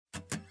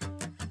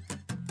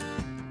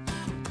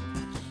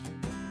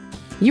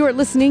You are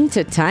listening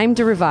to Time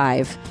to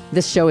Revive.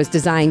 This show is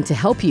designed to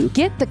help you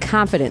get the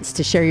confidence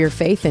to share your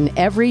faith in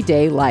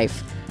everyday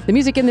life. The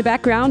music in the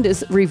background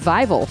is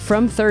Revival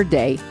from Third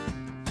Day.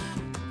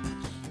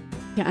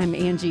 I'm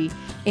Angie,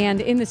 and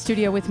in the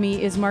studio with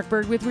me is Mark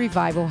Bird with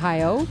Revive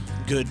Ohio.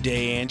 Good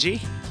day,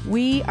 Angie.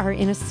 We are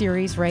in a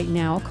series right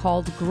now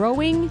called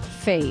Growing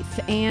Faith,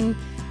 and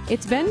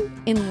it's been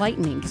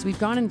enlightening because we've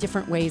gone in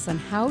different ways on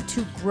how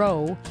to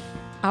grow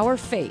our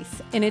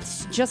faith. And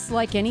it's just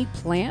like any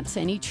plant,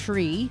 any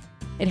tree,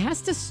 it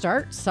has to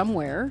start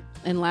somewhere.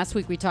 And last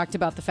week we talked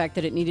about the fact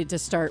that it needed to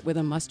start with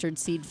a mustard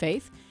seed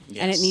faith,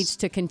 and it needs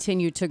to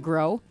continue to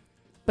grow.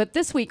 But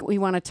this week we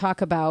want to talk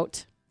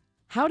about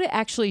how to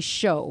actually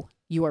show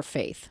your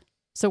faith.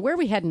 So where are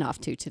we heading off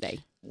to today?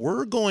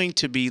 We're going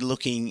to be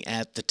looking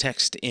at the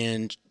text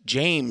in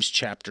James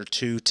chapter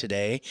 2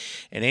 today.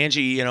 And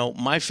Angie,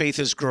 my faith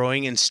is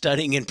growing and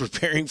studying and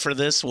preparing for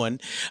this one.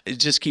 It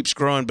just keeps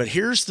growing. But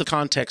here's the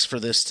context for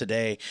this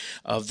today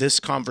of this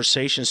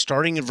conversation,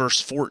 starting in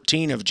verse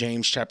 14 of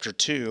James chapter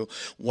 2.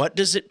 What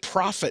does it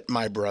profit,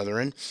 my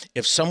brethren,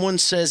 if someone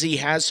says he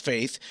has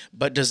faith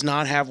but does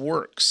not have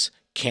works?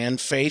 Can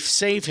faith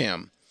save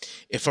him?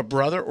 If a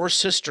brother or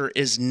sister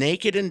is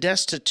naked and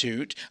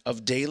destitute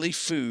of daily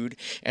food,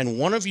 and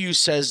one of you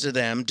says to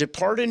them,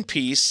 depart in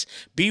peace,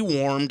 be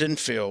warmed and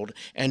filled,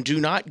 and do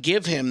not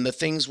give him the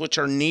things which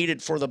are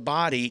needed for the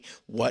body,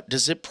 what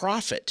does it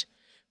profit?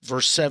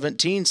 Verse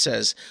 17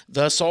 says,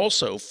 thus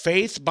also,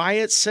 faith by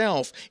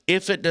itself,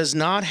 if it does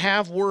not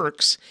have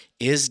works,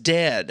 is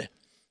dead.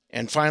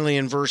 And finally,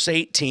 in verse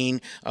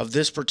 18 of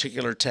this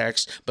particular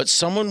text, but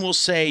someone will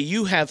say,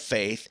 you have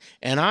faith,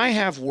 and I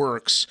have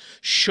works.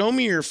 Show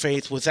me your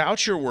faith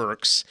without your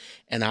works,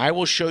 and I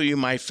will show you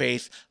my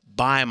faith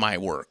by my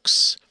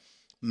works.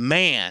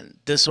 Man,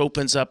 this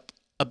opens up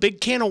a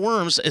big can of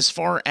worms as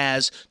far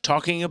as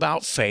talking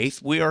about faith.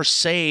 We are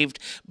saved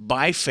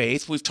by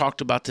faith. We've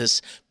talked about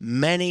this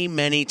many,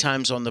 many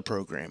times on the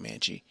program,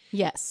 Angie.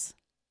 Yes.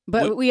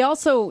 But we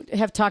also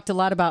have talked a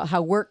lot about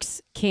how works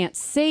can't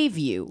save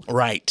you.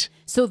 Right.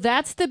 So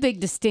that's the big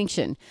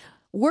distinction.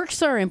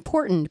 Works are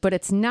important, but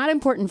it's not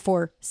important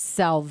for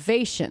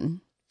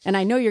salvation. And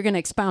I know you're going to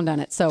expound on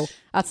it, so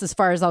that's as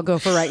far as I'll go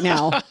for right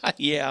now.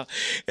 Yeah.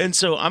 And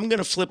so I'm going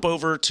to flip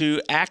over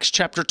to Acts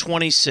chapter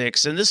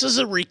 26, and this is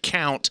a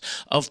recount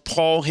of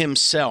Paul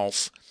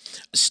himself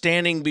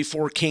standing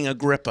before King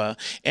Agrippa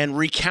and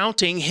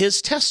recounting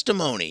his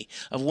testimony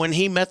of when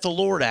he met the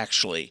Lord,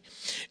 actually.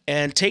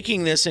 And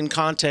taking this in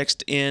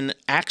context in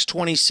Acts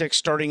 26,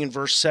 starting in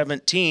verse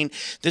 17,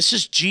 this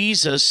is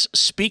Jesus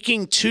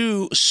speaking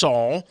to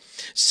Saul,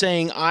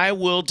 saying, I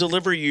will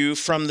deliver you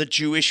from the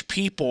Jewish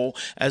people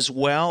as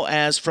well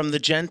as from the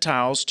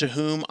Gentiles to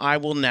whom I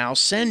will now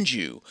send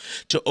you,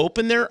 to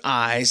open their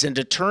eyes and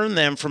to turn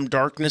them from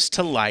darkness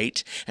to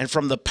light and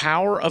from the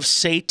power of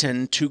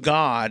Satan to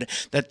God,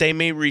 that they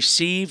may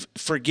receive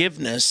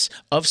forgiveness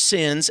of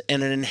sins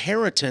and an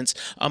inheritance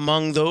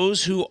among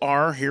those who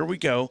are, here we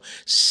go,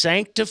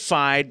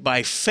 sanctified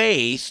by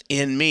faith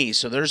in me.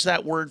 So there's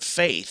that word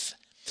faith.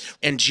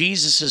 And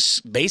Jesus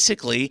is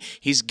basically,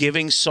 he's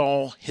giving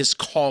Saul his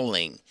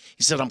calling.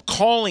 He said, I'm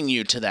calling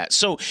you to that.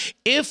 So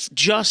if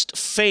just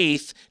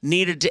faith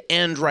needed to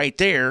end right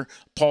there,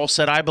 Paul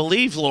said, I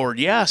believe, Lord,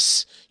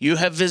 yes, you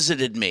have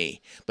visited me.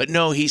 But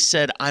no, he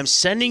said, I'm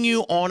sending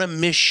you on a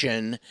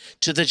mission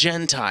to the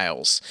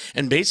Gentiles.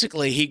 And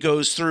basically he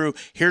goes through,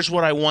 here's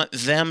what I want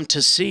them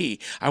to see.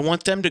 I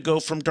want them to go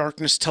from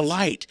darkness to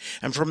light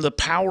and from the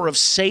power of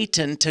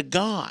Satan to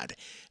God.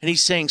 And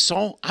he's saying,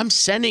 Saul, I'm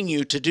sending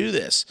you to do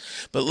this.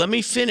 But let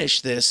me finish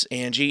this,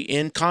 Angie,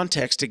 in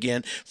context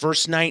again.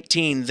 Verse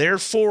 19,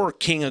 therefore,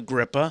 King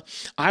Agrippa,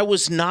 I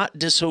was not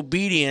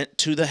disobedient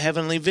to the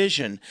heavenly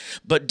vision,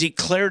 but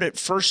declared it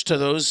first to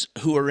those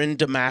who are in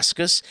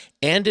Damascus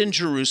and in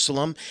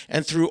Jerusalem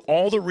and through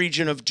all the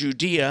region of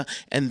Judea,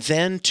 and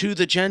then to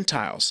the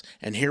Gentiles.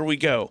 And here we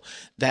go,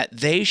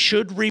 that they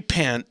should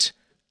repent,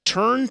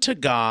 turn to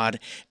God,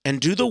 and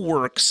do the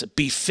works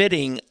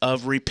befitting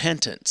of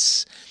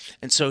repentance.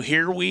 And so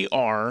here we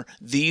are,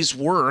 these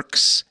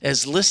works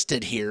as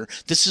listed here.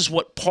 This is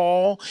what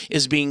Paul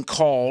is being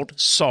called,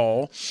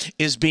 Saul,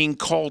 is being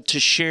called to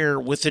share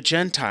with the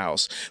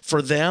Gentiles,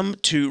 for them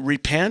to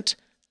repent,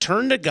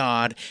 turn to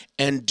God,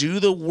 and do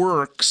the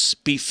works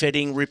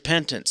befitting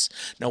repentance.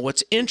 Now,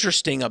 what's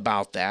interesting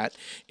about that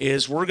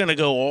is we're going to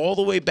go all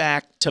the way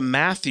back to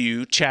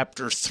Matthew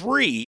chapter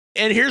 3.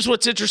 And here's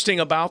what's interesting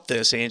about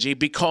this, Angie,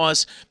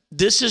 because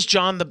this is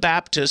John the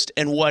Baptist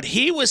and what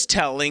he was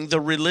telling the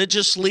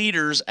religious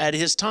leaders at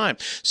his time.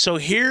 So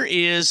here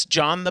is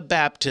John the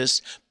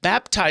Baptist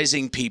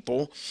baptizing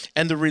people,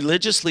 and the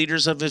religious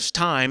leaders of his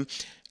time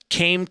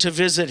came to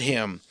visit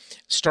him.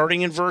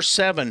 Starting in verse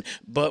 7,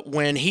 but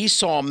when he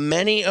saw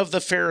many of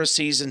the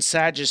Pharisees and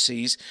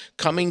Sadducees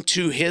coming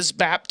to his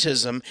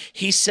baptism,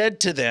 he said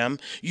to them,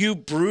 you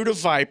brood of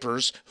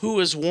vipers, who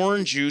has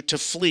warned you to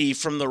flee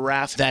from the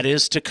wrath that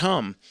is to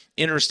come?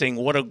 Interesting.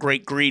 What a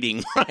great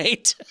greeting,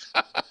 right?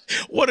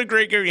 What a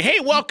great greeting. Hey,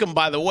 welcome,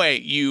 by the way,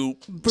 you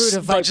brood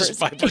of bunch vipers.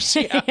 Vipers.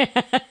 Yeah.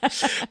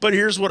 But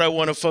here's what I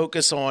want to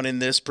focus on in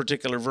this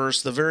particular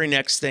verse. The very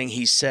next thing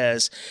he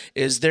says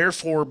is,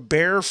 therefore,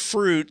 bear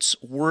fruits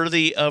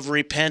worthy of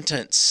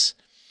repentance.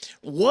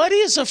 What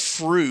is a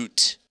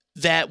fruit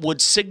that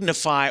would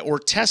signify or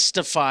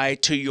testify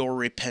to your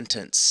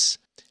repentance,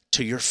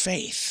 to your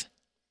faith?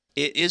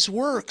 It is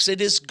works.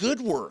 It is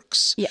good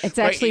works. Yeah, it's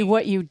actually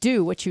what you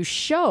do, what you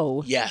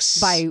show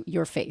by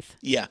your faith.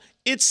 Yeah,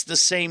 it's the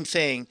same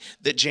thing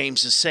that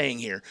James is saying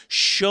here.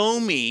 Show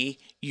me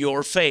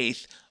your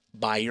faith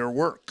by your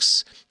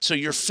works. So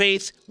your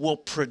faith will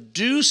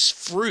produce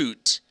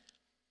fruit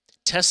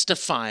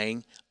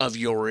testifying of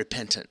your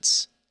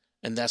repentance.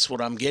 And that's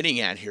what I'm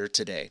getting at here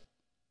today.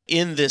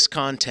 In this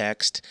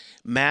context,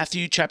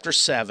 Matthew chapter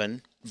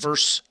 7,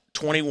 verse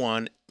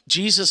 21,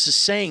 Jesus is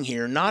saying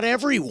here, not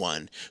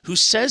everyone who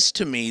says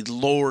to me,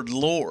 Lord,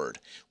 Lord,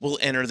 will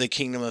enter the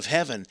kingdom of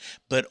heaven,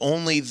 but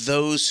only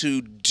those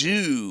who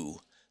do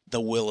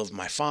the will of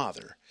my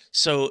Father.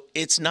 So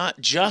it's not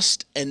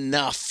just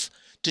enough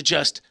to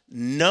just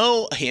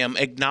know him,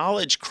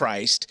 acknowledge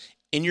Christ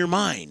in your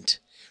mind,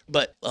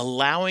 but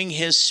allowing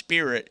his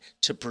Spirit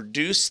to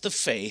produce the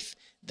faith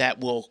that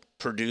will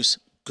produce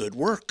good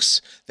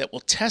works, that will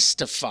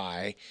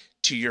testify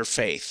to your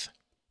faith.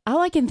 All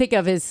I can think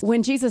of is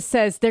when Jesus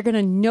says they're going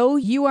to know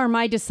you are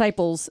my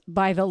disciples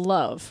by the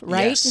love,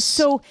 right? Yes.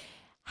 So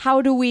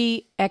how do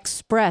we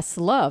express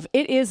love?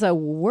 It is a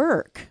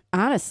work,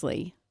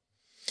 honestly.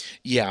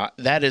 Yeah,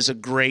 that is a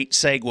great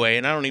segue.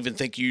 And I don't even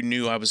think you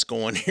knew I was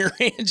going here,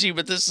 Angie,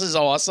 but this is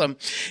awesome.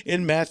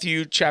 In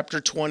Matthew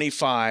chapter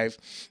 25,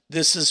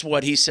 this is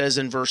what he says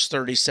in verse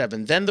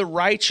 37. Then the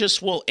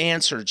righteous will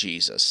answer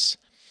Jesus,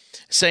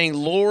 saying,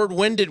 Lord,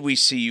 when did we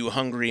see you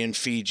hungry and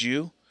feed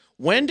you?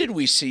 When did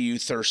we see you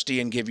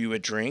thirsty and give you a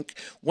drink?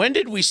 When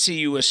did we see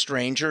you a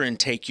stranger and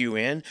take you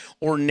in,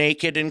 or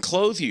naked and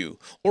clothe you?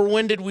 Or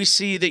when did we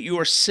see that you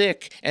are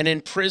sick and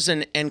in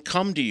prison and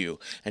come to you?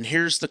 And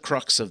here's the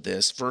crux of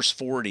this, verse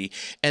 40.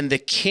 And the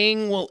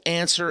king will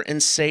answer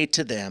and say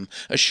to them,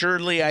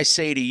 assuredly I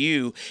say to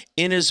you,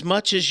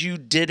 inasmuch as you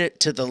did it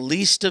to the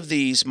least of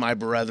these, my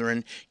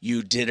brethren,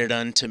 you did it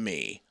unto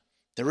me.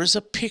 There is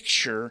a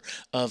picture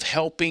of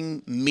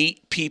helping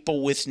meet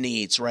people with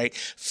needs, right?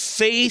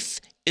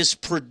 Faith is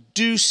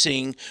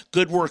producing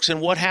good works.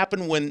 And what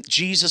happened when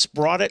Jesus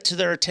brought it to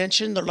their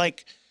attention? They're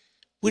like,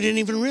 we didn't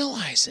even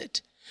realize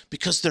it,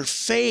 because their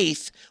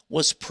faith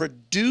was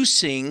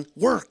producing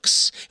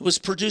works. It was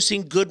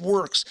producing good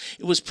works.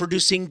 It was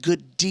producing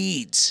good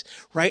deeds,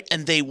 right?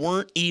 And they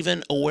weren't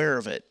even aware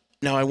of it.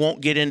 Now, I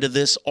won't get into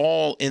this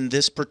all in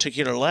this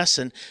particular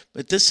lesson,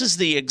 but this is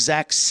the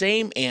exact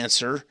same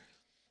answer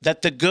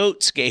that the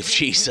goats gave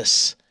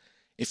Jesus.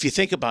 If you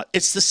think about it,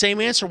 it's the same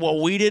answer. Well,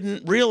 we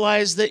didn't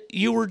realize that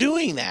you were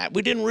doing that.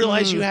 We didn't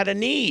realize you had a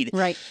need.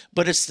 Right.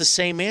 But it's the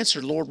same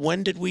answer. Lord,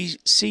 when did we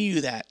see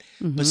you that?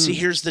 But see,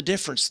 here's the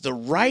difference. The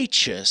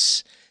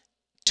righteous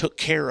took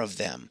care of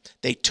them.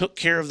 They took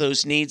care of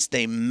those needs.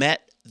 They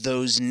met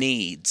those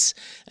needs.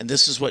 And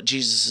this is what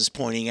Jesus is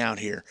pointing out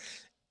here.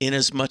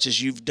 Inasmuch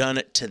as you've done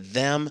it to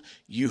them,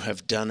 you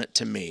have done it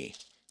to me.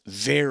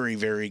 Very,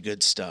 very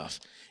good stuff.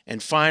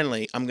 And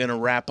finally, I'm going to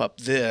wrap up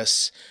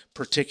this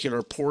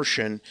particular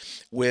portion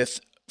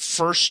with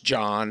 1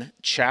 John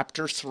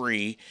chapter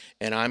 3,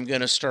 and I'm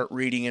going to start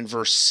reading in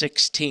verse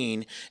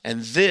 16.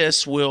 And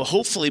this will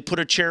hopefully put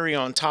a cherry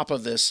on top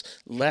of this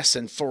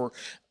lesson. For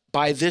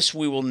by this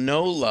we will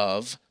know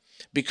love,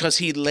 because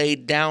he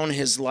laid down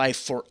his life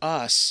for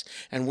us,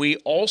 and we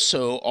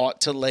also ought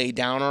to lay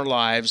down our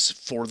lives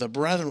for the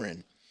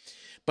brethren.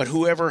 But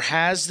whoever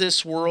has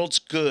this world's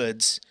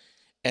goods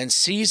and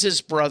sees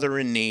his brother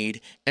in need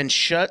and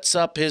shuts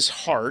up his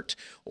heart,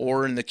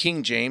 or in the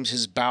King James,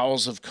 his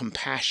bowels of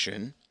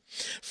compassion,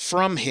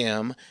 from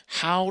him,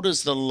 how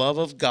does the love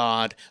of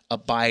God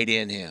abide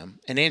in him?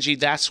 And Angie,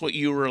 that's what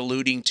you were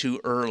alluding to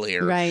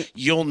earlier. Right.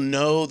 You'll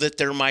know that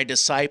they're my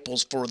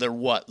disciples for their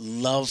what?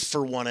 Love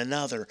for one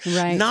another.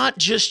 Right. Not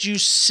just you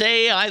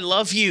say, I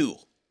love you.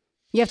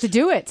 You have to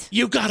do it.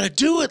 You got to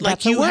do it. Like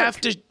That's a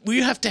work.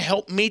 you have to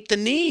help meet the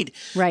need.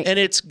 Right. And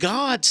it's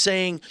God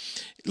saying,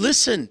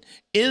 listen,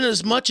 in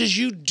as much as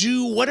you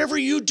do, whatever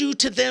you do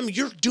to them,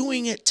 you're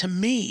doing it to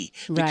me,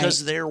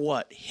 because they're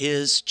what?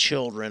 His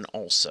children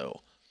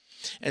also.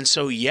 And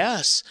so,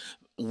 yes,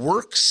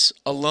 works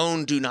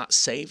alone do not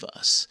save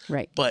us.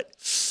 Right. But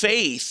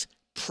faith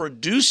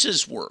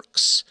produces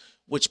works,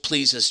 which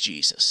pleases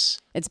Jesus.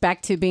 It's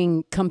back to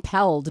being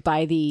compelled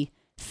by the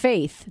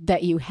faith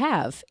that you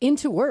have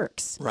into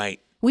works. Right.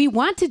 We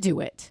want to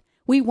do it.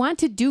 We want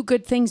to do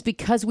good things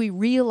because we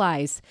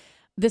realize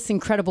this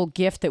incredible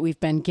gift that we've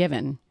been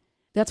given.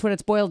 That's what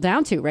it's boiled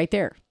down to right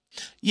there.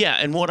 Yeah,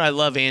 and what I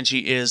love,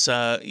 Angie, is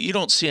you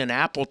don't see an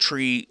apple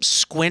tree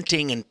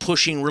squinting and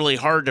pushing really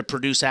hard to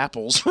produce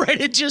apples,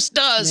 right? It just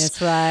does.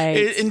 That's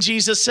right. And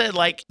Jesus said,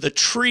 like, the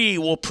tree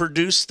will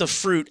produce the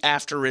fruit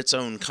after its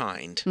own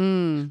kind.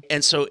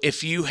 And so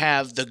if you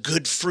have the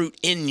good fruit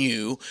in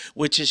you,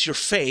 which is your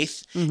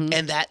faith,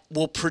 and that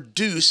will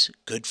produce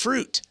good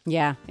fruit.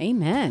 Yeah,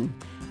 amen.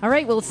 All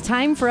right, well, it's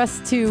time for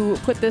us to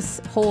put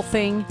this whole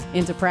thing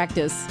into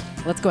practice.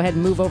 Let's go ahead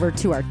and move over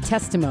to our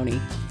testimony.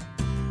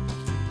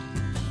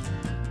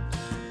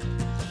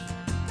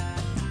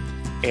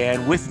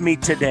 And with me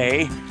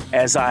today,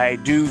 as I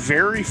do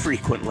very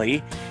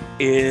frequently,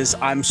 is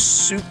I'm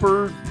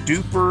super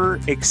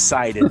duper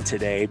excited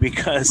today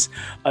because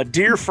a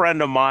dear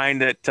friend of mine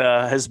that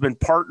has been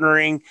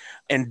partnering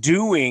and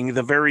doing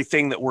the very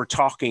thing that we're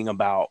talking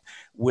about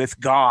with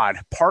God,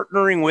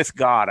 partnering with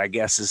God, I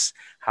guess is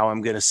how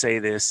I'm going to say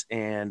this.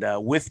 And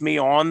with me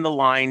on the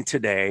line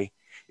today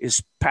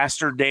is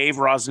Pastor Dave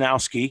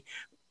Rosnowski,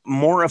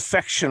 more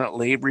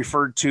affectionately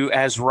referred to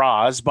as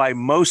Roz by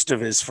most of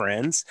his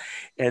friends.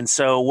 And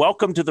so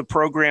welcome to the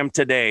program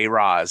today,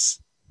 Roz.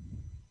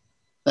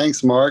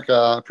 Thanks, Mark.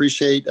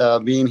 Appreciate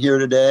being here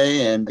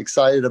today and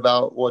excited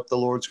about what the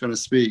Lord's going to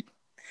speak.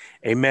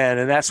 Amen.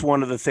 And that's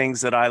one of the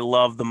things that I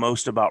love the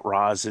most about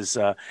Roz is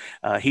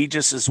he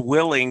just is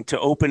willing to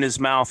open his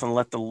mouth and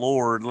let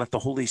the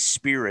Holy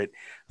Spirit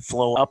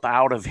flow up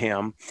out of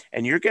him.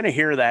 And you're going to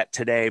hear that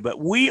today. But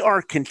we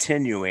are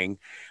continuing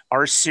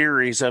our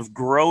series of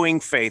growing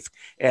faith.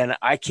 And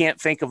I can't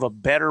think of a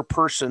better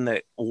person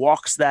that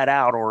walks that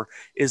out or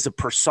is a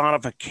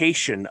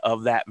personification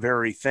of that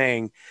very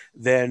thing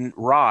than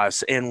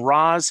Roz. And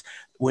Roz,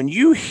 when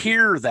you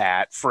hear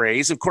that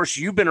phrase, of course,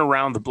 you've been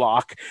around the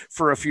block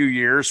for a few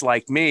years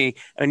like me,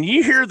 and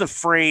you hear the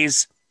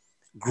phrase,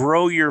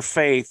 grow your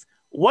faith,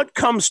 what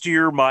comes to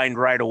your mind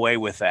right away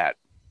with that?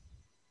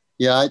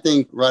 Yeah, I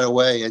think right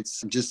away,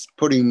 it's just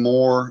putting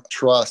more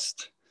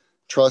trust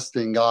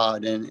in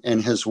God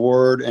and his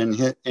word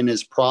and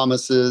his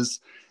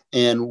promises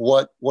and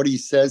what he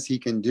says he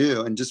can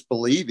do, and just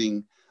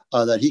believing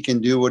that he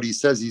can do what he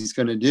says he's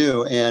going to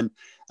do. And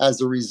as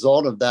a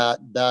result of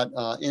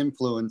that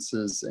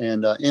influences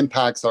and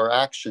impacts our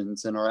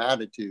actions and our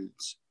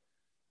attitudes.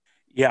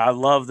 Yeah, I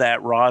love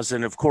that, Roz.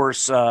 And of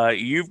course,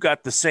 you've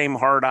got the same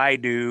heart I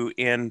do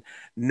in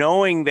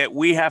knowing that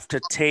we have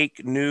to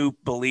take new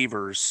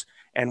believers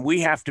and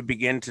we have to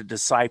begin to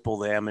disciple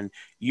them. And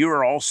you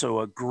are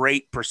also a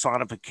great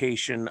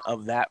personification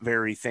of that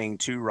very thing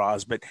too,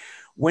 Roz. But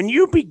when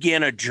you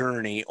begin a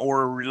journey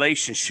or a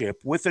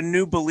relationship with a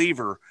new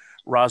believer,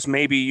 Roz,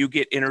 maybe you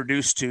get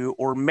introduced to,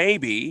 or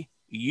maybe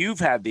you've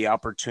had the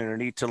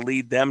opportunity to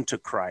lead them to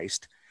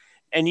Christ,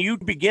 and you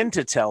begin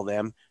to tell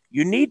them,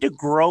 you need to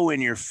grow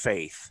in your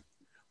faith.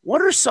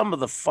 What are some of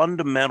the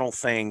fundamental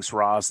things,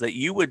 Roz, that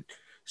you would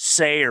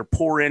say or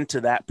pour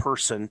into that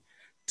person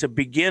to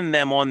begin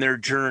them on their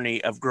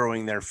journey of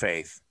growing their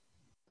faith?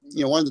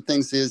 You know, one of the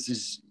things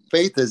is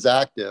faith is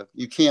active.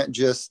 You can't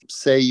just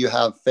say you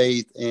have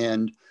faith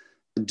and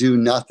do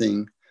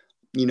nothing.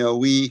 You know,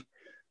 we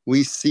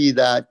see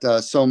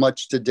that so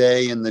much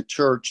today in the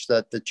church,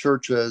 that the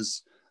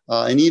churches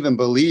and even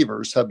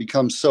believers have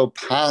become so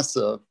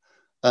passive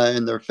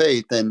in their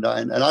faith. And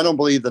I don't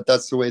believe that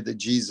that's the way that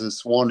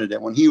Jesus wanted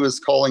it. When he was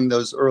calling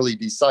those early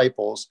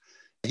disciples,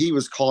 he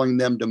was calling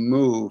them to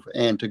move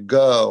and to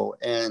go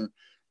and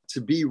to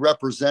be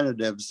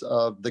representatives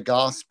of the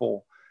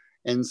gospel.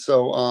 And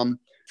so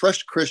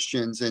fresh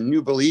Christians and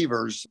new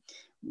believers,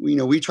 you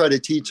know, we try to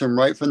teach them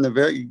right from the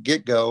very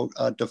get-go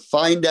to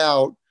find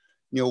out,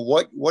 you know,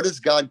 what has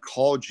God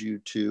called you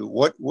to?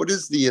 What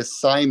is the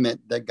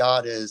assignment that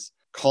God is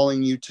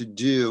calling you to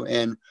do?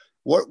 And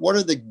what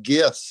are the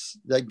gifts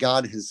that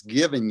God has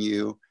given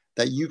you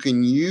that you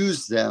can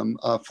use them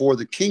for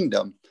the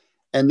kingdom?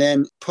 And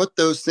then put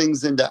those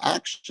things into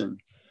action.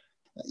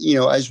 You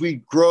know, as we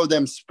grow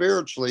them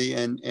spiritually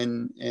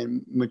and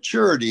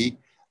maturity,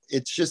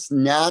 it's just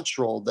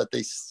natural that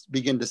they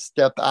begin to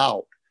step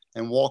out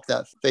and walk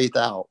that faith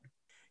out.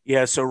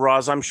 Yeah, so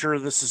Roz, I'm sure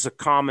this is a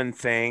common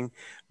thing,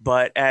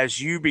 but as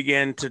you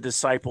begin to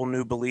disciple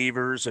new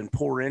believers and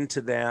pour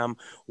into them,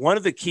 one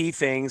of the key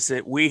things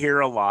that we hear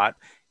a lot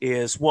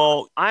is,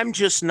 well, I'm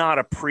just not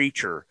a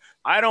preacher.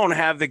 I don't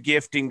have the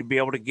gifting to be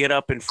able to get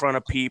up in front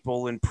of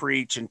people and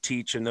preach and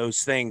teach and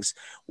those things.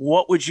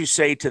 What would you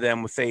say to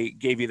them if they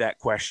gave you that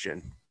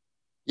question?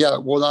 Yeah,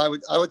 well,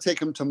 I would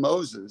take him to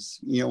Moses.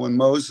 You know, when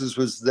Moses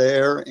was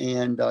there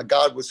and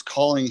God was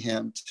calling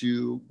him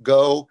to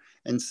go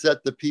and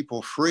set the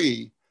people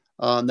free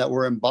that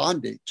were in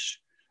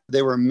bondage.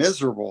 They were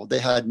miserable. They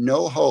had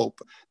no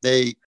hope.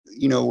 They,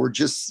 you know, were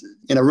just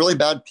in a really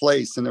bad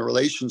place in their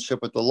relationship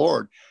with the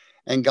Lord.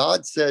 And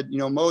God said, you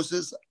know,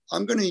 Moses,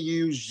 I'm going to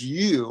use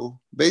you,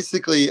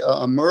 basically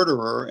a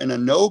murderer and a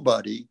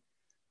nobody,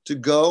 to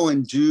go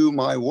and do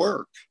my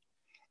work.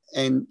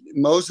 And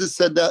Moses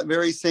said that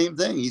very same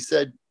thing. He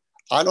said,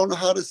 I don't know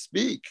how to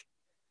speak.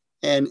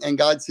 And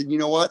God said, you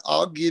know what?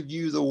 I'll give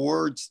you the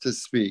words to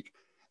speak.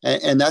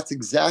 And that's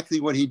exactly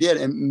what he did.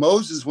 And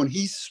Moses, when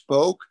he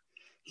spoke,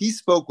 he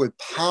spoke with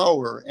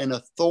power and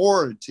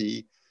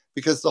authority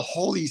because the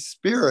Holy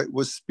Spirit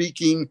was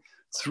speaking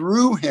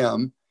through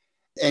him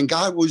and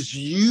God was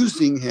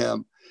using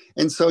him.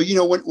 And so,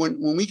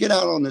 when we get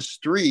out on the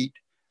street,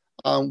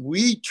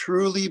 we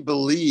truly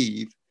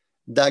believe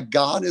that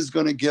God is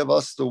going to give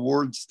us the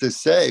words to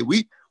say.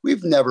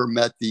 We've never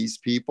met these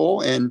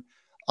people, and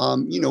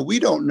we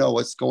don't know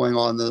what's going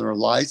on in their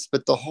lives,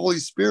 but the Holy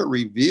Spirit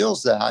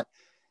reveals that,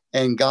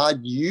 and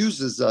God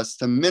uses us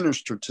to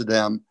minister to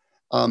them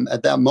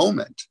at that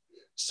moment.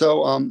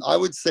 So I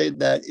would say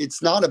that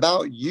it's not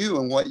about you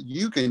and what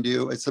you can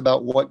do. It's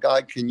about what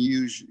God can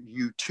use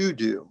you to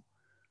do.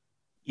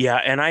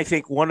 Yeah, and I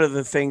think one of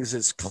the things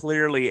that's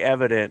clearly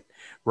evident,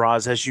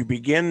 Roz, as you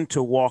begin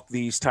to walk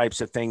these types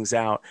of things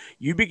out,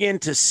 you begin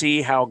to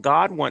see how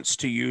God wants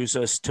to use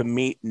us to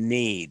meet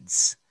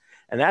needs.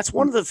 And that's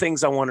one of the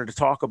things I wanted to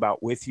talk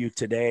about with you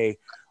today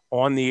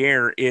on the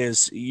air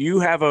is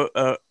you have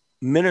a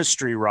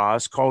ministry,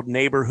 Roz, called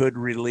Neighborhood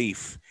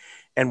Relief.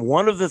 And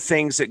one of the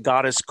things that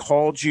God has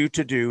called you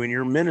to do in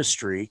your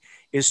ministry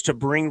is to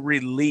bring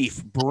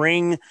relief,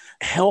 bring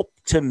help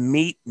to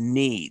meet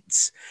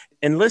needs.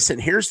 And listen,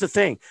 here's the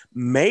thing.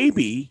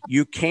 Maybe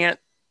you can't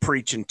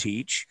preach and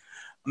teach.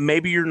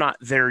 Maybe you're not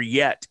there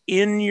yet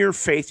in your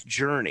faith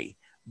journey,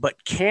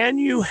 but can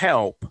you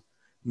help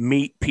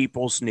meet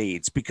people's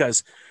needs?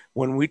 Because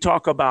when we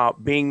talk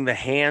about being the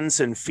hands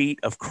and feet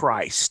of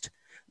Christ,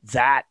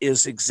 that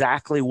is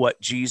exactly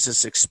what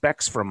Jesus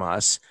expects from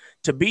us,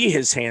 to be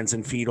his hands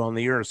and feet on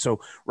the earth. So,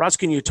 Roz,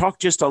 can you talk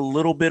just a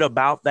little bit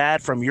about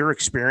that from your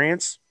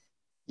experience?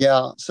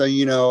 Yeah. So,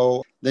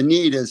 the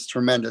need is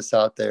tremendous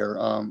out there.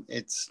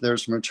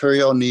 There's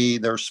material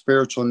need, there's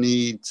spiritual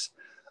needs.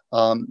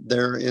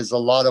 There is a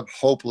lot of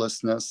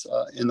hopelessness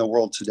in the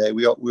world today.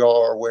 We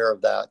all are aware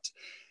of that.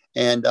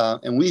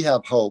 And we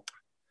have hope.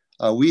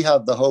 We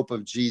have the hope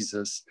of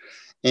Jesus.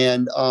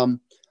 And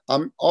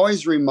I'm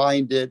always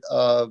reminded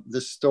of the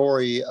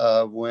story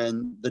of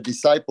when the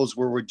disciples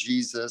were with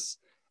Jesus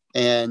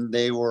and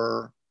they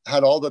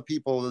had all the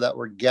people that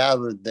were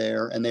gathered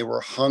there and they were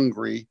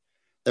hungry.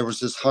 There was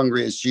this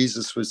hungry as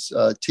Jesus was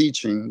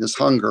teaching, this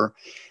hunger.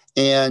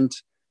 And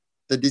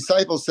the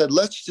disciples said,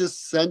 let's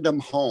just send them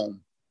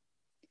home.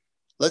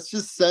 Let's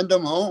just send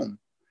them home.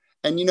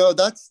 And,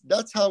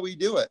 that's how we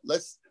do it.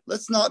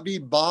 Let's not be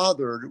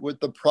bothered with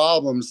the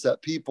problems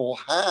that people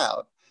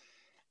have.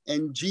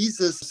 And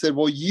Jesus said,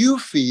 well, you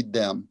feed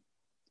them,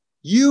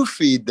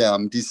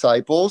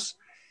 disciples.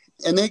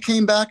 And they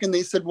came back and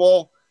they said,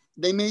 well,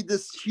 they made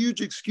this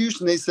huge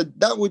excuse. And they said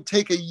that would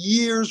take a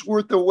year's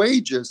worth of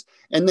wages.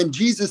 And then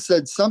Jesus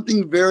said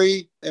something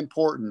very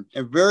important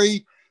and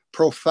very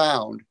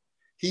profound.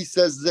 He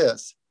says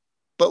this,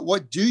 but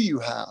what do you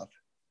have?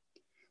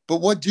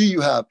 But what do you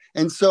have?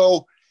 And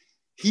so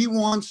he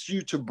wants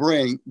you to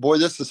bring, boy,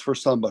 this is for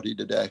somebody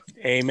today.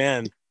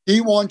 Amen. He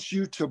wants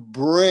you to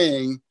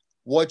bring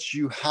what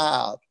you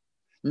have,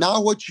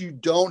 not what you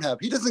don't have.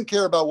 He doesn't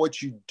care about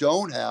what you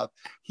don't have.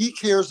 He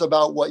cares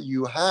about what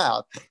you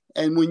have.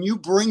 And when you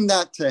bring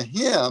that to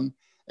him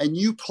and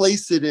you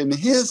place it in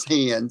his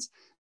hands,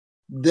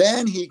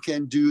 then he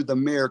can do the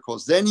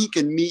miracles. Then he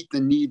can meet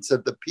the needs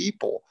of the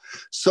people.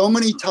 So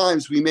many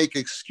times we make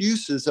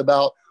excuses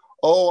about,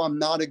 oh, I'm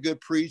not a good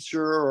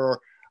preacher, or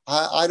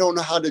I don't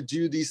know how to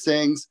do these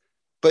things.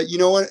 But you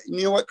know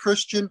what,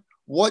 Christian?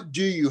 What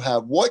do you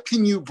have? What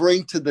can you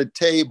bring to the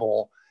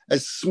table?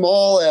 As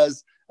small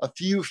as a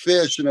few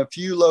fish and a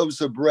few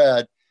loaves of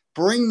bread,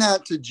 bring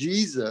that to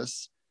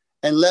Jesus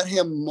and let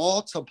him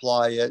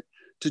multiply it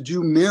to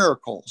do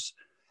miracles.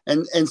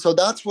 And so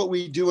that's what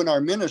we do in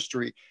our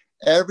ministry.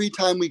 Every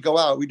time we go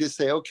out, we just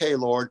say, okay,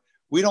 Lord,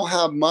 we don't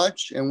have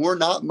much and we're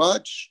not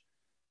much.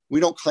 We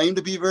don't claim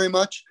to be very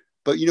much,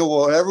 but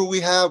whatever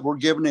we have, we're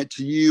giving it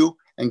to you,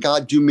 and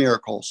God, do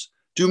miracles.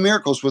 Do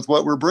miracles with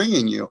what we're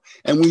bringing you.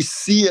 And we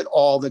see it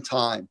all the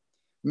time.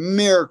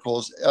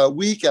 Miracles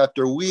week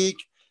after week,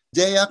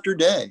 day after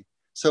day.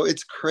 So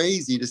it's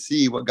crazy to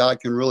see what God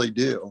can really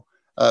do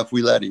if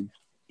we let him.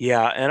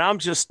 Yeah. And I'm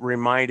just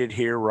reminded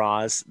here,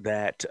 Roz,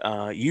 that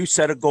you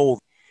set a goal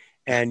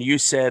and you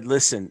said,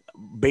 listen,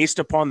 based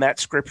upon that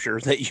scripture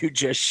that you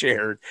just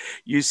shared,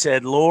 you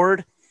said,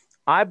 Lord,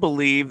 I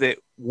believe that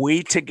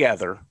we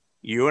together,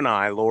 you and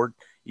I, Lord,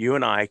 you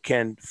and I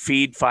can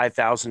feed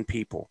 5,000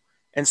 people.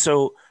 And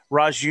so,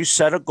 Raj, you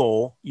set a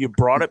goal, you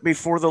brought it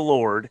before the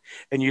Lord,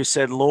 and you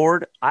said,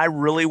 Lord, I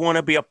really want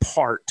to be a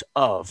part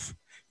of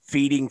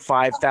feeding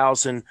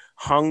 5,000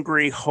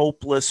 hungry,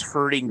 hopeless,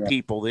 hurting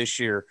people this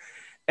year.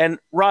 And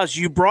Raj,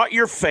 you brought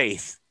your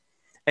faith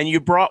and you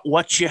brought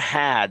what you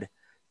had.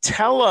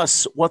 Tell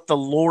us what the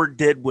Lord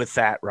did with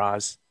that,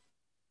 Raj.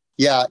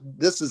 Yeah,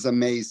 this is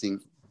amazing.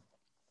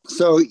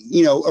 So,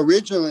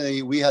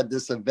 originally we had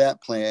this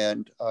event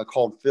planned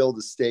called Fill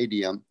the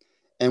Stadium.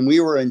 And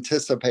we were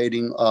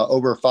anticipating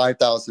over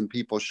 5,000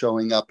 people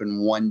showing up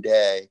in one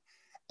day.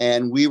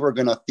 And we were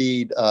going to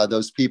feed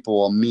those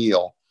people a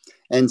meal.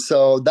 And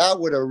so that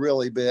would have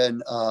really been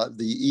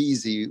the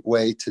easy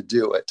way to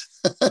do it.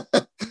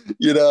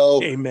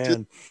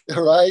 Amen.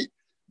 Right?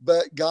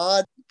 But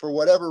God for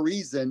whatever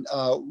reason,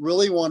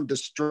 really wanted to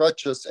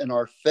stretch us in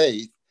our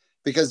faith,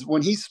 because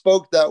when he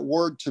spoke that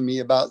word to me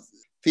about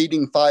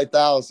feeding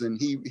 5,000,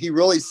 he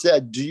really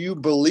said, do you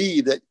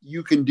believe that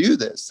you can do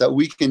this, that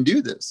we can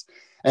do this?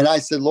 And I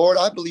said, Lord,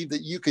 I believe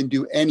that you can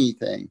do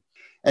anything.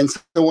 And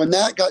so when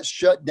that got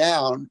shut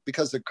down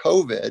because of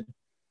COVID,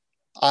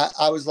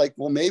 I was like,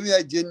 well, maybe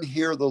I didn't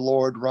hear the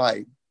Lord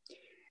right.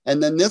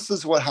 And then this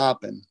is what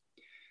happened.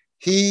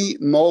 He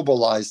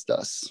mobilized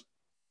us.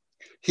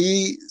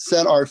 He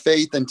set our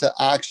faith into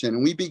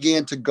action. We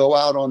began to go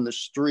out on the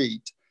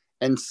street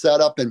and set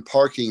up in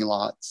parking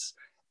lots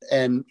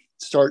and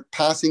start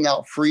passing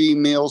out free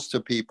meals to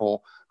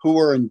people who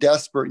were in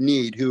desperate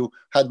need, who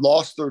had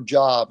lost their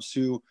jobs,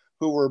 who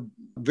were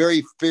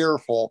very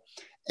fearful.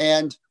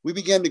 And we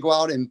began to go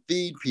out and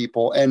feed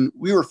people. And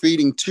we were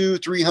feeding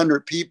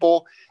 200-300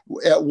 people.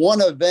 At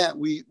one event,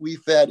 we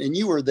fed, and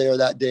you were there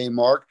that day,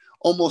 Mark,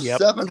 almost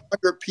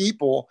 700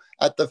 people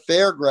at the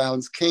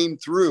fairgrounds came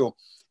through.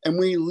 And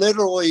we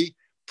literally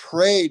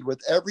prayed with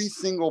every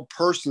single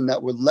person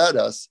that would let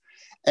us.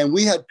 And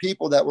we had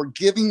people that were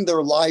giving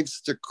their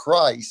lives to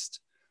Christ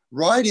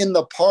right in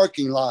the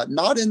parking lot,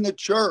 not in the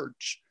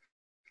church,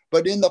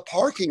 but in the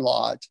parking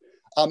lot,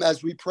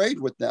 as we prayed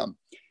with them.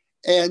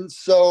 And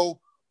so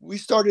we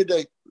started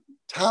to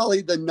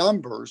tally the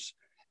numbers.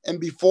 And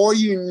before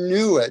you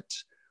knew it,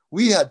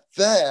 we had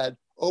fed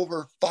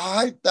over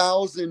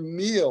 5,000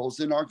 meals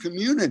in our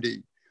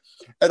community.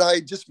 And I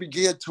just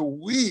began to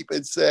weep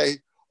and say,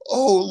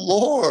 oh,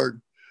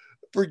 Lord,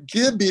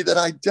 forgive me that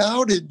I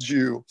doubted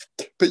you,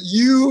 but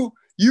you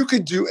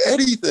could do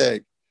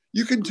anything.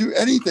 You can do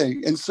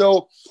anything. And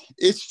so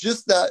it's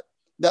just that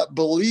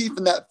belief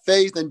and that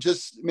faith, and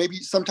just maybe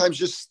sometimes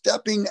just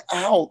stepping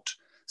out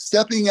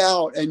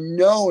and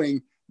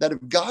knowing that if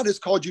God has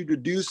called you to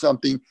do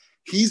something,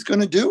 he's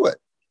going to do it.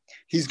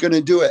 He's going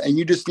to do it. And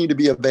you just need to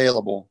be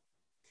available.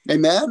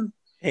 Amen.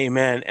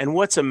 Amen. And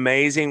what's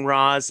amazing,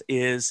 Roz,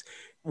 is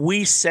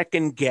we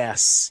second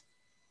guess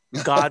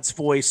God's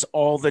voice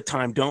all the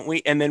time, don't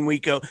we? And then we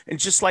go, and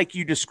just like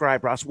you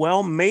described, Roz,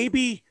 well,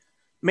 maybe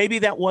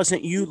that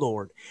wasn't you,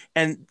 Lord.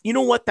 And you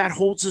know what? That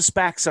holds us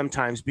back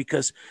sometimes,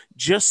 because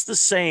just the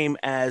same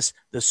as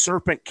the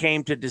serpent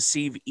came to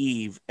deceive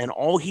Eve, and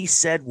all he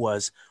said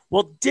was,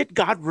 well, did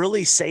God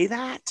really say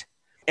that?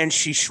 And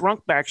she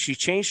shrunk back. She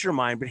changed her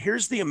mind. But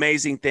here's the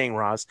amazing thing,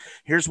 Roz.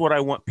 Here's what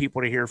I want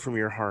people to hear from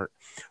your heart.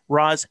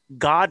 Roz,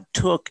 God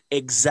took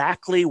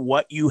exactly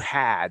what you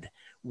had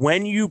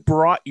when you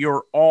brought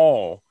your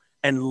all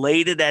and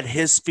laid it at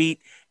his feet,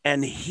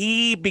 and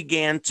he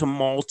began to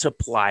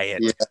multiply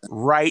it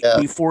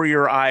before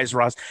your eyes,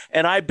 Roz.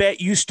 And I bet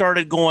you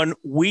started going,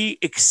 we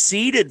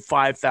exceeded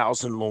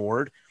 5,000,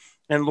 Lord.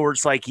 And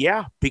Lord's like,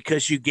 yeah,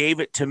 because you gave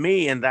it to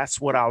me, and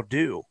that's what I'll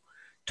do.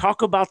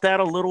 Talk about that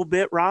a little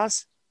bit,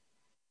 Roz.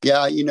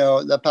 Yeah,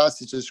 the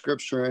passage of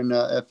scripture in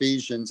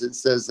Ephesians, it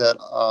says that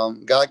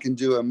God can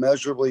do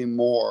immeasurably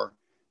more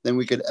than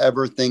we could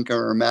ever think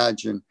or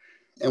imagine.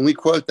 And we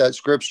quote that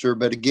scripture,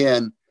 but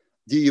again,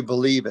 do you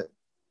believe it?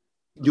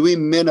 Do we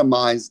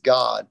minimize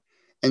God?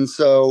 And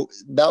so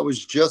that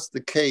was just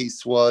the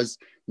case. Was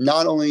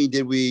not only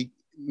did we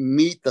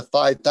meet the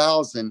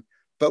 5,000,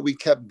 but we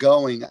kept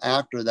going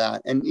after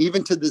that. And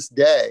even to this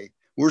day,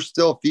 we're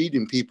still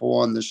feeding people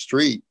on the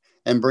street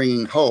and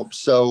bringing hope.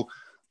 So,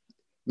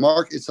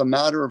 Mark, it's a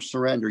matter of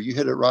surrender. You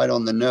hit it right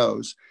on the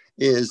nose,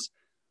 is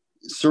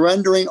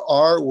surrendering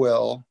our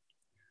will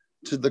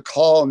to the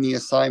call and the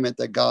assignment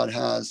that God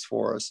has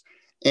for us.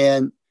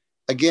 And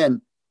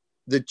again,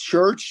 the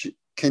church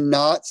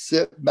cannot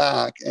sit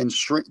back and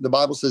shrink. The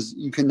Bible says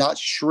you cannot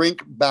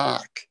shrink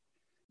back.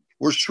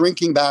 We're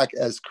shrinking back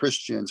as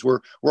Christians.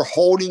 We're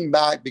holding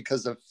back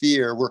because of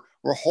fear.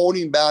 We're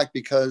holding back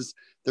because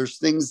there's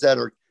things that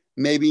are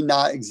maybe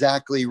not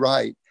exactly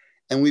right.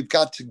 And we've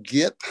got to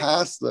get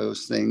past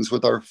those things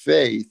with our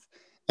faith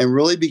and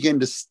really begin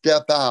to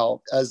step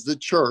out as the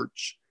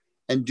church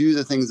and do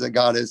the things that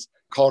God has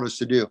called us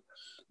to do.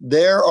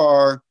 There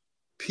are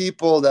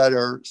people that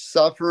are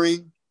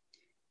suffering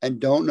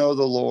and don't know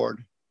the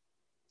Lord.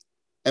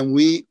 And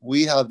we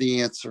have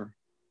the answer.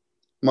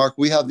 Mark,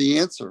 we have the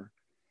answer.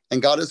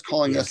 And God is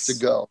calling us to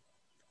go.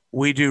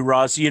 We do,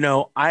 Roz.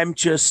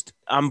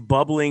 I'm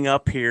bubbling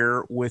up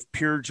here with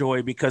pure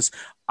joy, because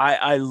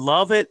I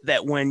love it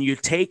that when you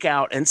take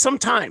out, and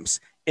sometimes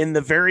in the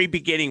very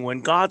beginning,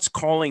 when God's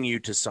calling you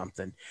to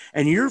something,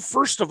 and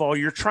first of all,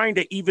 you're trying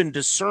to even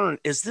discern,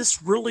 is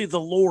this really the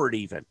Lord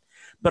even?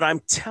 But I'm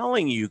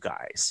telling you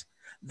guys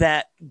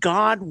that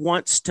God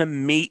wants to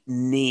meet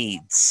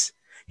needs.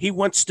 He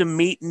wants to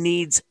meet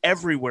needs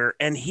everywhere,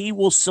 and he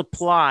will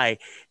supply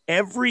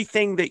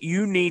everything that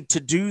you need to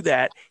do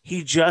that.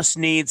 He just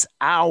needs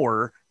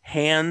our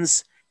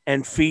hands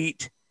and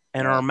feet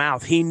and our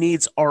mouth. He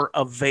needs our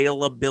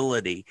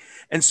availability.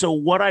 And so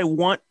what I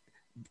want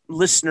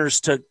listeners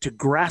to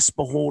grasp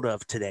a hold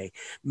of today,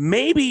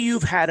 maybe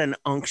you've had an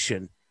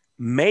unction.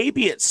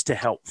 Maybe it's to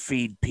help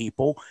feed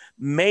people.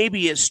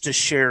 Maybe it's to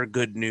share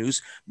good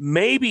news.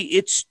 Maybe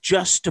it's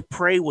just to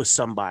pray with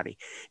somebody.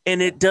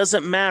 And it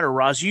doesn't matter,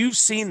 Roz. You've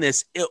seen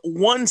this.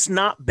 One's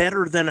not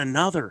better than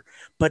another,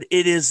 but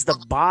it is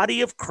the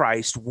body of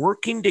Christ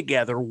working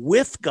together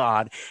with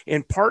God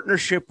in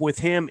partnership with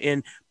him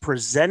in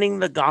presenting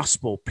the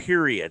gospel,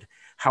 period.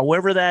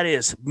 However that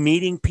is,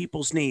 meeting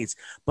people's needs.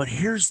 But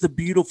here's the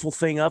beautiful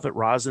thing of it,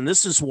 Roz, and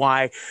this is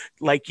why,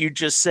 like you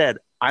just said,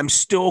 I'm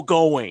still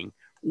going.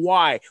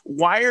 Why?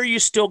 Why are you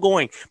still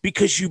going?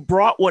 Because you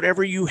brought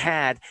whatever you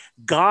had.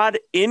 God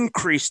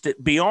increased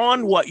it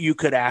beyond what you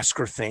could ask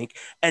or think,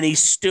 and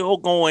he's still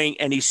going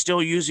and he's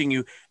still using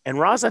you. And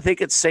Roz, I think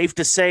it's safe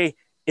to say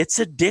it's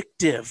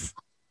addictive.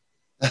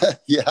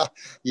 Yeah.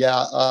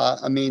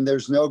 I mean,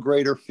 there's no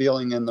greater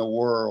feeling in the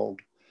world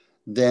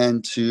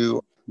than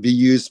to be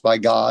used by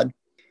God.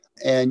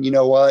 And you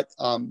know what?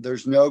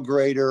 There's no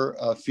greater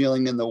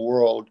feeling in the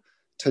world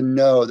to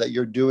know that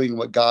you're doing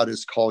what God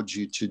has called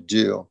you to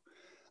do.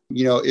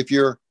 You know,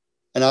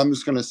 and I'm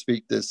just going to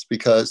speak this,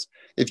 because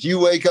if you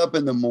wake up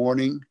in the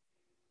morning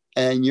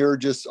and you're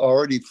just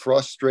already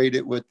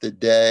frustrated with the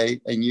day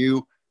and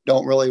you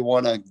don't really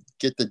want to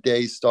get the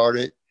day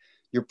started,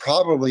 you're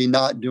probably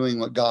not doing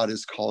what God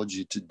has called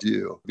you to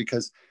do.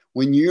 Because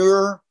when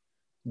you're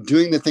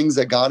doing the things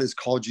that God has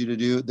called you to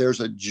do, there's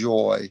a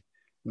joy.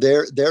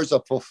 There's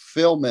a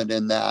fulfillment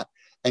in that.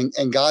 And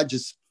God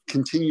just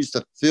continues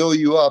to fill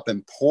you up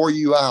and pour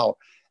you out.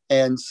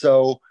 And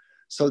so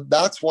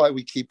that's why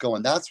we keep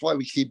going. That's why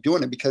we keep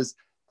doing it, because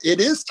it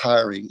is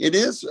tiring. It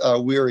is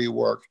weary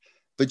work.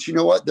 But you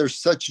know what? There's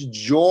such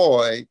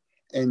joy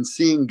in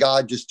seeing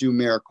God just do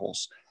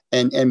miracles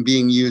and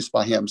being used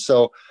by him.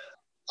 So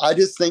I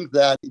just think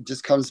that it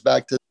just comes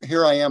back to,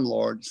 here I am,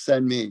 Lord,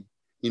 send me.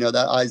 You know,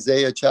 that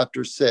Isaiah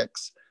chapter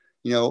 6,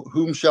 you know,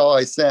 whom shall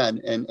I send?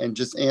 And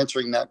just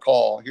answering that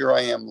call, here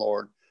I am,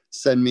 Lord,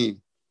 send me.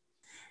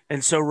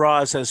 And so,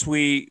 Roz, as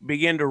we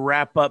begin to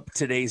wrap up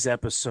today's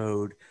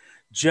episode,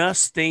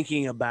 just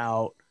thinking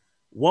about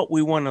what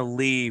we want to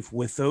leave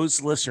with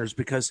those listeners,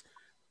 because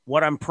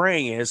what I'm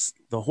praying is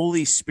the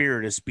Holy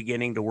Spirit is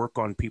beginning to work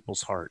on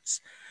people's hearts.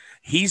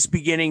 He's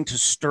beginning to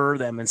stir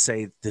them and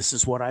say, this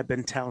is what I've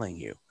been telling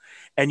you.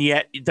 And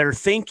yet they're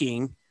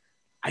thinking,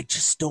 I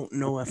just don't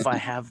know if I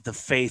have the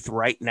faith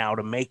right now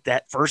to make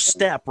that first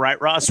step.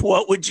 Right, Roz?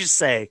 What would you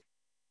say?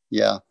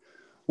 Yeah,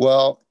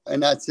 well,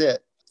 and that's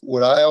it.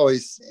 What I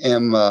always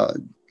am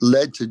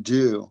led to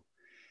do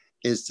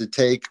is to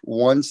take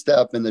one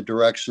step in the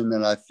direction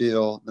that I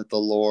feel that the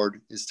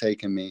Lord is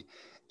taking me.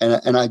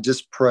 And I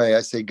just pray,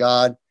 I say,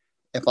 God,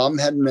 if I'm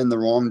heading in the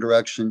wrong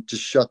direction,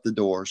 just shut the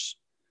doors,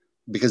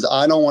 because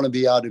I don't want to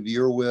be out of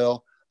your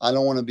will. I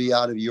don't want to be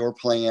out of your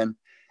plan.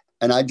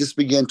 And I just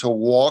begin to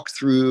walk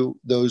through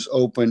those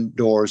open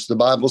doors. The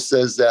Bible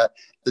says that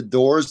the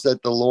doors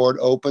that the Lord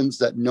opens,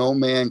 that no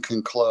man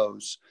can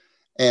close.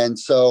 And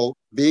so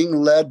being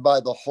led by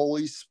the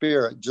Holy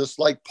Spirit, just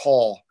like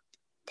Paul,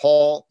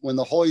 when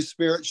the Holy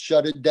Spirit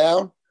shut it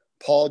down,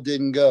 Paul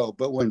didn't go.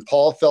 But when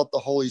Paul felt the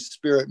Holy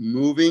Spirit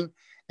moving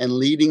and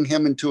leading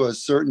him into a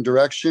certain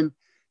direction,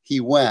 he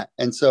went.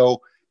 And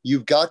so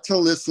you've got to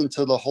listen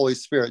to the Holy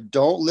Spirit.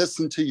 Don't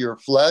listen to your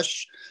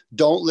flesh.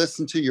 Don't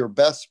listen to your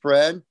best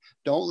friend.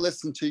 Don't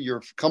listen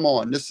to come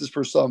on, this is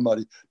for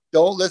somebody.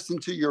 Don't listen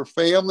to your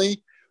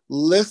family.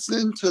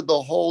 Listen to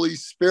the Holy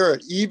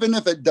Spirit. Even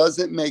if it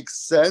doesn't make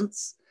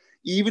sense,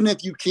 even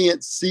if you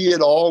can't see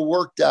it all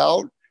worked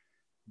out,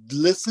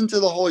 listen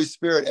to the Holy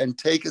Spirit and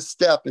take a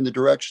step in the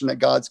direction that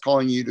God's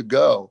calling you to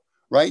go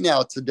right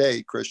now,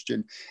 today,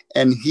 Christian.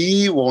 And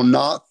he will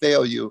not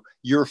fail you.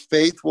 Your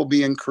faith will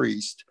be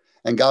increased,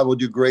 and God will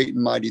do great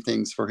and mighty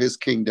things for his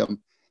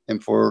kingdom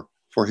and for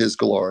his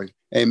glory.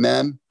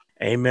 Amen.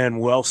 Amen.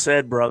 Well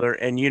said, brother.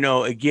 And, you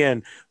know,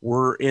 again,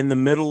 we're in the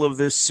middle of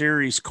this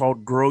series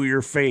called Grow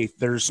Your Faith.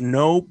 There's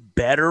no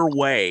better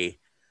way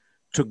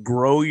to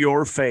grow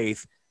your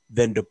faith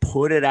than to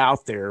put it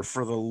out there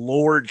for the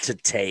Lord to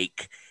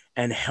take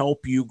and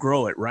help you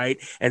grow it, right?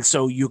 And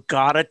so you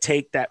got to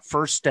take that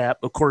first step.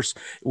 Of course,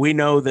 we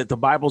know that the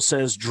Bible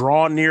says,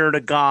 draw near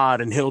to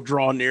God and he'll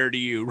draw near to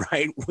you,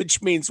 right?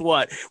 Which means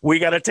what? We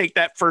got to take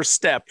that first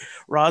step,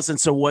 Roz. And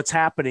so what's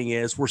happening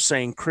is we're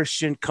saying,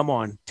 Christian, come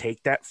on,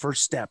 take that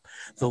first step.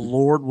 The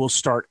Lord will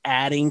start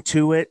adding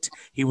to it.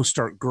 He will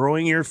start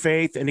growing your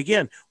faith. And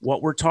again,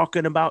 what we're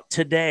talking about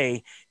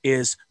today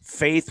is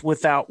faith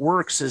without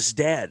works is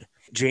dead.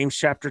 James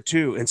chapter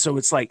 2. And so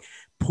it's like,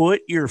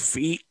 put your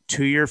feet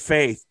to your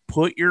faith,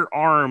 put your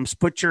arms,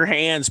 put your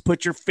hands,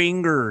 put your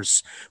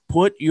fingers,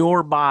 put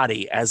your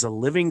body as a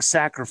living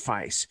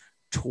sacrifice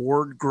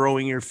toward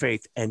growing your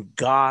faith, and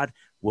God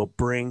will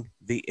bring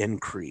the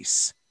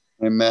increase.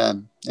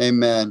 Amen.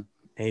 Amen.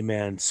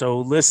 Amen. So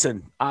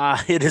listen,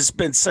 it has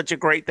been such a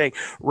great thing.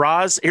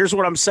 Roz, here's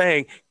what I'm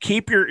saying.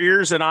 Keep your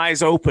ears and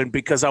eyes open,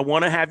 because I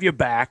want to have you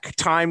back.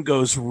 Time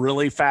goes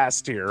really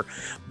fast here,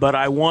 but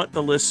I want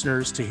the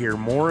listeners to hear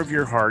more of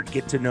your heart,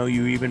 get to know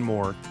you even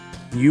more.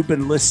 You've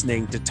been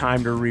listening to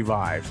Time to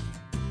Revive.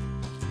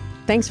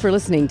 Thanks for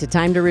listening to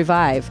Time to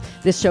Revive.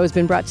 This show has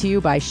been brought to you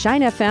by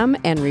Shine FM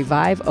and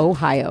Revive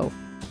Ohio.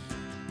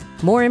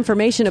 More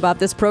information about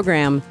this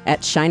program at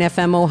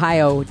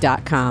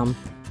shinefmohio.com.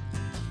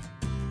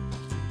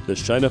 The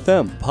Shine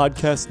FM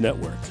Podcast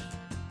Network.